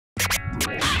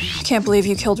I can't believe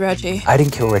you killed Reggie. I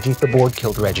didn't kill Reggie. The board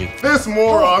killed Reggie. This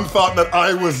moron thought that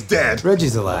I was dead.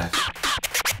 Reggie's alive.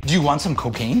 Do you want some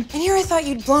cocaine? And here I thought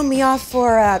you'd blown me off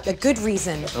for a good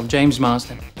reason. I'm James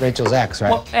Marsden. Rachel's ex, right?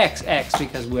 Well, ex,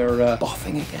 because we're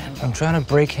boffing again. I'm trying to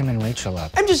break him and Rachel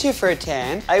up. I'm just here for a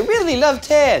tan. I really love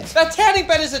tans. That tanning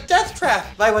bed is a death trap.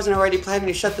 If I wasn't already planning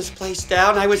to shut this place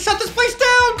down, I would shut this place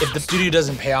down. If the studio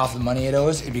doesn't pay off the money it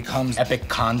owes, it becomes Epic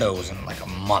Condos in like a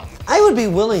month. I would be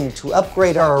willing to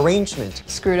upgrade our arrangement.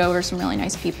 Screwed over some really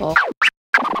nice people.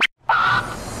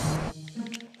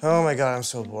 Oh my God, I'm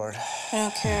so bored. I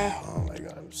don't care. Oh my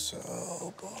God, I'm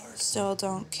so bored. Still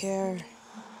don't care.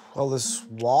 Well, this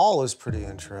wall is pretty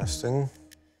interesting,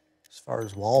 as far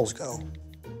as walls go.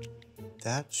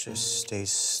 That just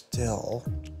stays still.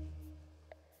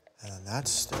 And that's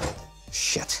still.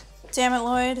 Shit. Damn it,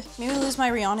 Lloyd. Maybe lose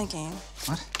my Rihanna game.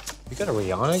 What? You got a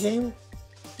Rihanna game?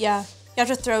 Yeah. You have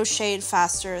to throw shade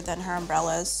faster than her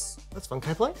umbrellas. That's fun.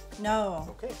 Can I play?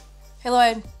 No. Okay. Hey,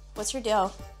 Lloyd. What's your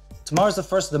deal? Tomorrow's the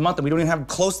first of the month and we don't even have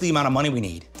close to the amount of money we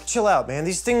need. Chill out, man.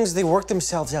 These things, they work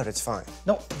themselves out. It's fine.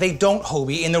 No, they don't,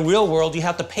 Hobie. In the real world, you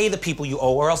have to pay the people you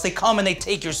owe or else they come and they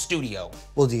take your studio.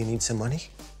 Well, do you need some money?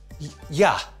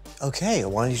 Yeah. Okay,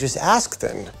 why don't you just ask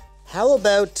then? How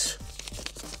about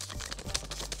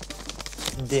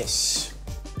this?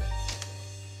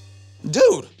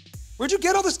 Dude, where'd you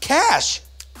get all this cash?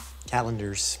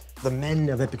 Calendars. The Men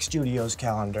of Epic Studios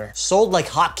calendar. Sold like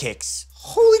hotcakes.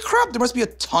 Holy crap, there must be a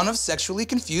ton of sexually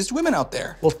confused women out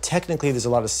there. Well, technically, there's a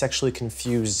lot of sexually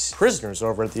confused prisoners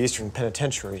over at the Eastern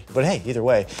Penitentiary. But hey, either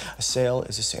way, a sale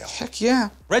is a sale. Heck yeah.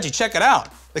 Reggie, check it out.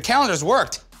 The calendar's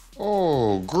worked.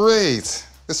 Oh, great.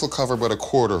 This will cover about a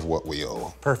quarter of what we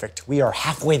owe. Perfect. We are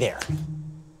halfway there.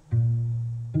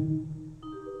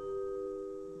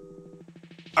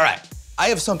 All right, I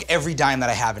have sunk every dime that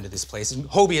I have into this place, and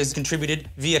Hobie has contributed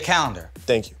via calendar.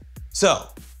 Thank you. So,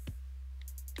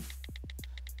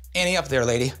 Annie, up there,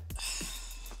 lady.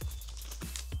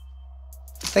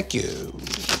 Thank you.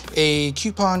 A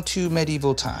coupon to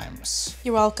medieval times.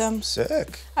 You're welcome.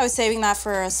 Sick. I was saving that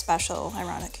for a special,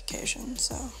 ironic occasion,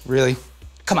 so. Really?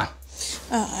 Come on.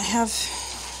 I have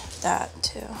that,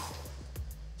 too.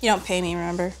 You don't pay me,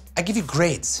 remember? I give you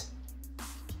grades.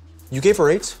 You gave her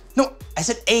 8s? No, I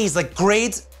said A's, like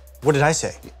grades. What did I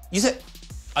say? You said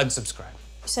unsubscribe.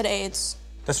 You said AIDS.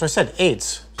 That's what I said,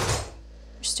 8s.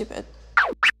 You're stupid.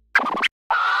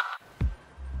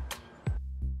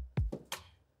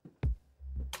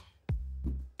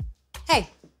 Hey.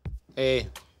 Hey.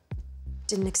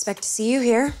 Didn't expect to see you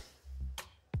here.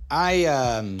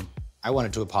 I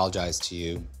wanted to apologize to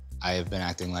you. I have been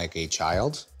acting like a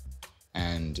child,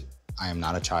 and I am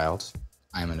not a child.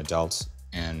 I am an adult,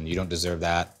 and you don't deserve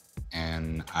that,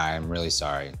 and I'm really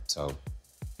sorry, so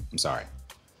I'm sorry.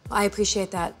 I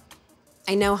appreciate that.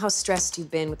 I know how stressed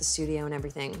you've been with the studio and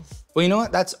everything. Well, you know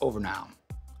what? That's over now.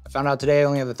 I found out today I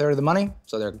only have a third of the money,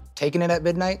 so they're taking it at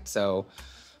midnight, so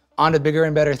on to bigger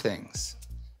and better things.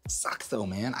 It sucks though,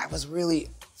 man. I was really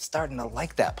starting to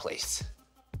like that place.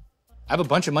 I have a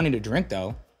bunch of money to drink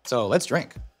though, so let's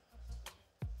drink.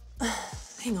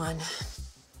 Hang on.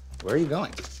 Where are you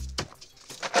going?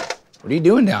 What are you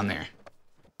doing down there?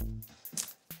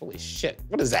 Holy shit,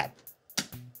 what is that?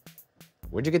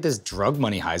 Where'd you get this drug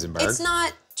money, Heisenberg? It's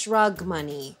not drug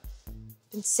money.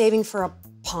 Been saving for a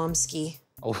Pomsky.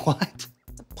 A what?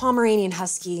 The Pomeranian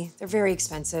Husky. They're very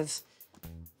expensive.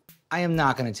 I am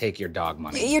not gonna take your dog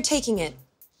money. You're taking it.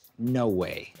 No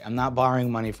way. I'm not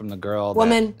borrowing money from the girl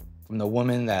from the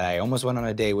woman that I almost went on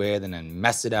a date with and then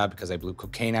messed it up because I blew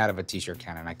cocaine out of a t-shirt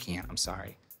can and I can't, I'm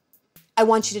sorry. I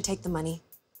want you to take the money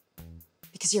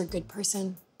because you're a good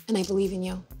person and I believe in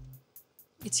you.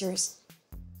 It's yours.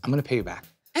 I'm gonna pay you back.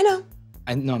 I know.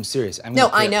 No, I'm serious. No,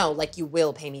 I know, like you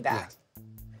will pay me back. Yeah.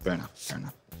 Fair enough, fair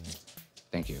enough.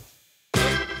 Thank you.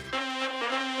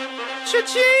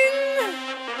 Cha-ching!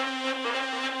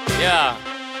 Yeah.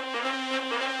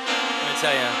 Let me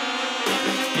tell ya.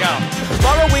 Yo,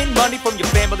 borrowing money from your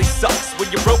family sucks.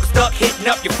 When you're broke, stuck hitting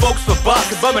up your folks for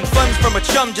bucks. Bumming funds from a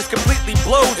chum just completely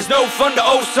blows. It's no fun to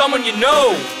owe someone you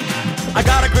know. I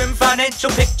got a grim financial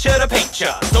picture to paint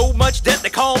ya. So much debt they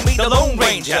call me the Lone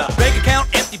Ranger. Bank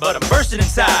account empty but I'm bursting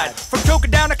inside. From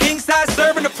choking down a king size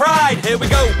serving to pride. Here we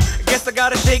go, guess I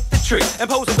gotta shake the tree.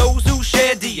 Impose on those who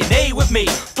share DNA with me.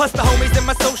 Plus the homies in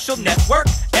my social network.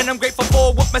 And I'm grateful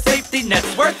for what my safety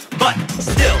net's worth. But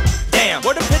still, damn,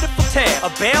 what a pitiful tale. A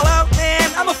bailout,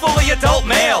 man, I'm a fully adult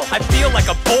male. I feel like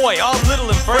a boy, all little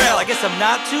and frail. I guess I'm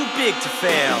not too big to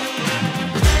fail.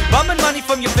 Bumming money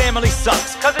from your family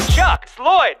sucks. Cousin Chuck, it's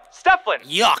Lloyd, Steflan,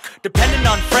 yuck. Depending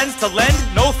on friends to lend,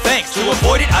 no thanks. To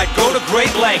avoid it, I'd go to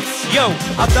great lengths. Yo,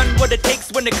 I've done what it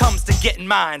takes when it comes to getting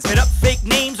mines. Hit up fake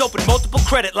names, open multiple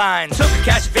credit lines. Took a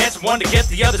cash advance from one to get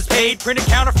the others paid. Printed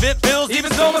counterfeit bills,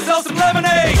 even sold myself some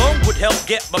lemonade. A loan would help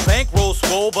get my bankroll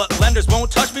swole, but lenders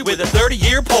won't touch me with a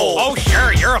 30-year pole. Oh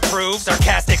sure, you're approved.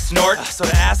 Sarcastic snort, so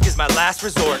to ask is my last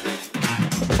resort.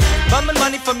 Bumming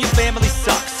money from your family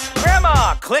sucks.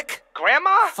 Grandma, click.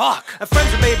 Grandma? Fuck. And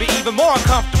friends are maybe even more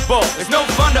uncomfortable. It's no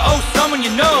fun to owe someone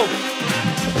you know.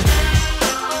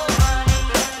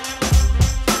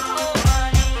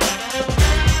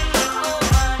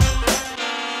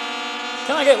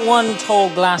 Can I get one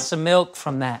tall glass of milk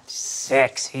from that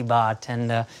sexy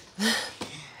bartender?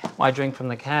 Why drink from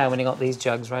the cow when you got these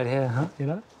jugs right here, huh? You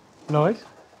know? Lloyd?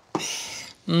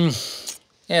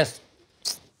 Yes.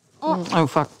 Oh,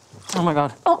 fuck. Oh, my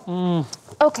God. Oh,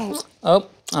 okay. Oh,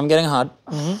 I'm getting hot.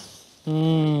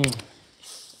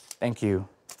 Thank you.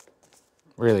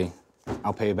 Really,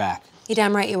 I'll pay you back. You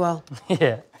damn right you will.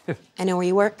 Yeah. I know where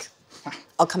you work.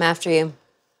 I'll come after you.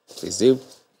 Please do.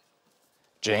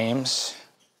 James.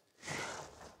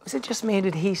 Was it just me or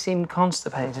did he seem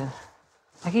constipated?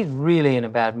 Like he's really in a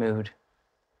bad mood.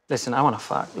 Listen, I want to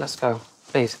fuck. Let's go.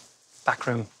 Please. Back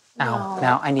room. Now. No,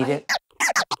 now, I need it.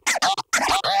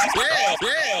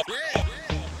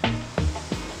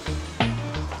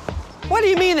 What do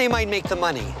you mean they might make the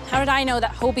money? How did I know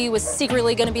that Hobie was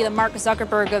secretly going to be the Mark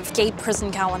Zuckerberg of gay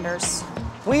prison calendars?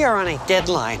 We are on a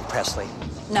deadline, Presley.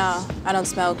 No, I don't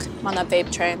smoke. I'm on that vape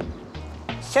train.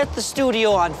 Set the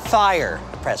studio on fire,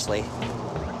 Presley.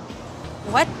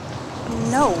 What?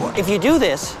 No. If you do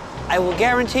this, I will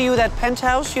guarantee you that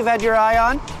penthouse you've had your eye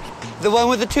on, the one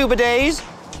with the 2 bidets,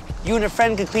 you and a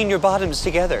friend can clean your bottoms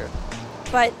together.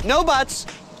 But... No buts.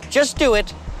 Just do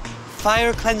it.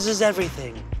 Fire cleanses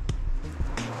everything.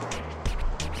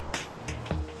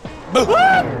 What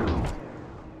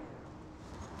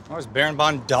was Baron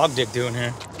Von Dog Dick doing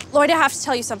here? Lloyd, I have to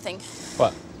tell you something.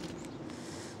 What?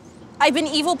 I've been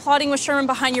evil plotting with Sherman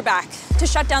behind your back to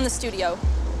shut down the studio.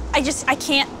 I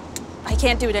can't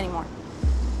do it anymore.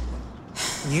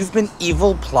 You've been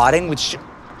evil plotting with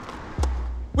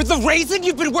with the raisin?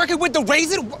 You've been working with the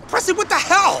raisin? Presley, what the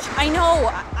hell? I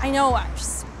know. I'm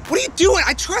just... What are you doing?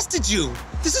 I trusted you.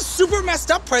 This is super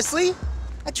messed up, Presley.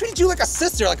 I treated you like a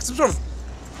sister, like some sort of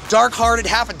dark-hearted,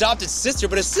 half-adopted sister,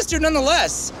 but a sister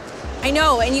nonetheless. I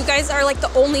know, and you guys are like the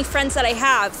only friends that I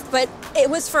have, but it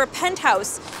was for a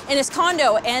penthouse in his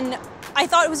condo, and I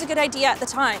thought it was a good idea at the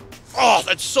time. Oh,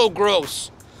 that's so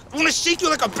gross. I want to shake you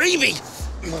like a baby.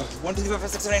 1, 2, 3, 4, 5,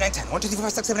 6, 7, 8, 9, 10. 1, 2, 3, 4,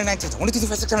 5, 6, 7, 8, 9, 10. 1, 2, 3, 4,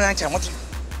 5, 6, 7, 8, 9, 10. 1, 2...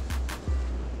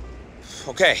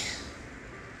 Okay.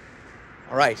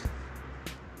 All right.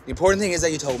 The important thing is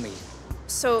that you told me.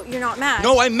 So you're not mad?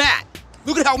 No, I'm mad.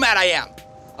 Look at how mad I am.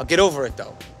 I'll get over it,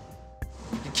 though.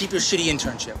 You keep your shitty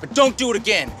internship, but don't do it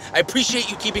again. I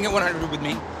appreciate you keeping it 100 with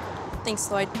me.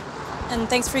 Thanks, Lloyd. And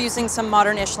thanks for using some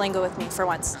modern-ish lingo with me for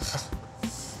once.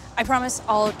 I promise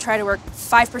I'll try to work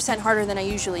 5% harder than I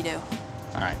usually do.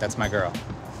 All right, that's my girl.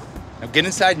 Now get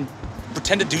inside and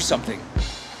pretend to do something.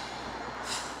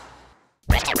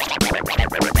 I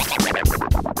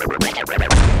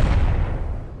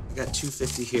got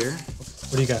 250 here.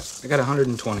 What do you got? I got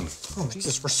 120. Oh,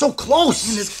 Jesus, we're so close!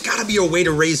 Man, there's gotta be a way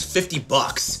to raise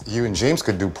 $50. You and James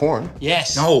could do porn.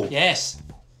 Yes. No. Yes.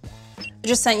 I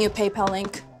just sent you a PayPal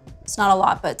link. It's not a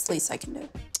lot, but it's the least I can do.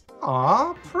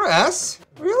 Aw, Press.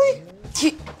 Really?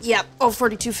 Yep. Oh,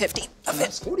 $42.50 of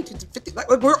it. 42 to 50.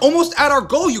 We're almost at our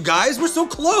goal, you guys. We're so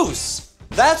close.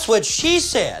 That's what she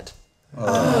said.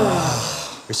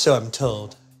 Or so I'm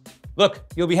told. Look,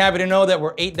 you'll be happy to know that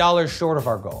we're $8 short of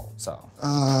our goal, so.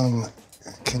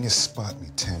 Can you spot me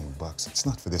 $10? It's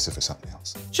not for this, if it's something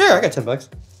else. Sure, I got $10.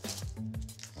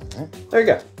 Okay. There you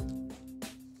go.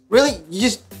 Really? You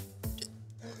just...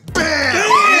 We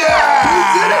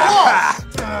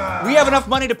have enough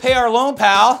money to pay our loan,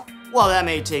 pal. Well, that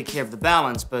may take care of the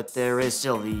balance, but there is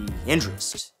still the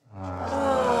interest.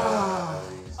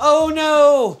 Oh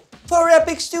no! Poor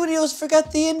Epic Studios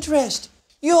forgot the interest.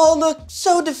 You all look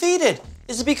so defeated.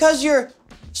 Is it because you're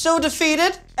so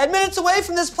defeated and minutes away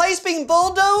from this place being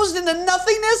bulldozed into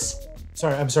nothingness?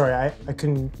 I'm sorry, I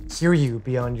couldn't hear you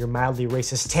beyond your mildly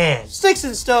racist tan. Sticks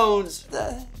and stones.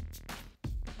 Is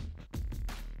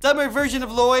that my version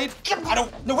of Lloyd? I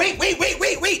don't, no, wait.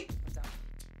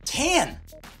 Tan.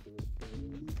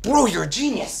 Bro, you're a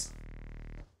genius.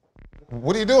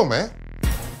 What are you doing, man?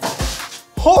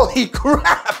 Holy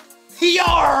crap!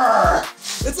 Yarr!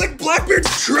 It's like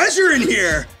Blackbeard's treasure in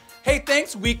here. Hey,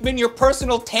 thanks, Weekman. Your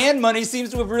personal tan money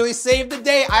seems to have really saved the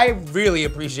day. I really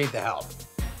appreciate the help.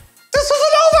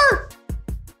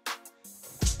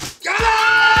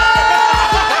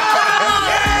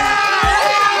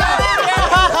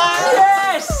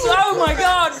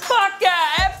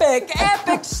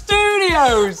 Epic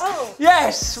Studios! Oh.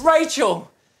 Yes,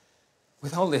 Rachel.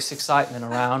 With all this excitement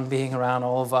around, being around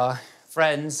all of our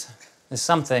friends, there's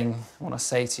something I want to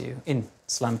say to you, in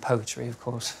slam poetry, of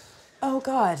course. Oh,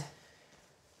 God.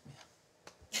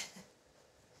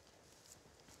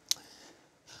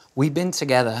 We've been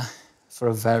together for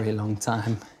a very long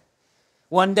time.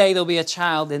 One day there'll be a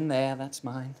child in there, that's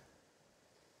mine.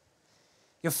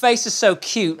 Your face is so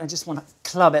cute, I just want to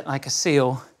club it like a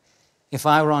seal. If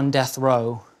I were on death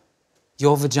row,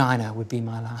 your vagina would be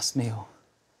my last meal.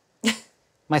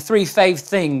 My 3 fave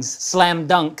things, slam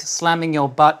dunk, slamming your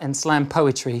butt, and slam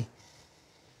poetry.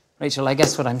 Rachel, I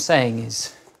guess what I'm saying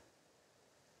is,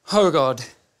 oh God.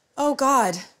 Oh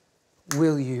God.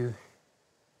 Will you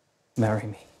marry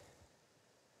me?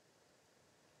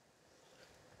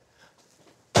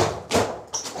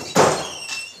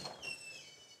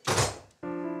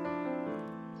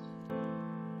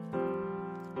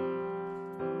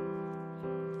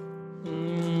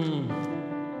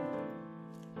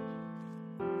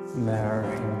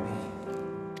 Marry me.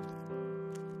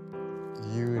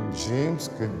 You and James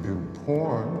could do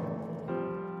porn.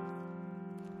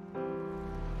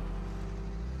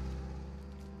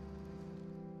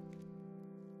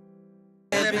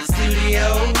 Epic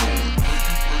Studio.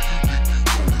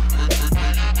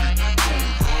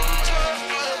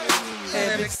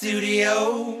 Epic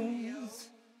Studio.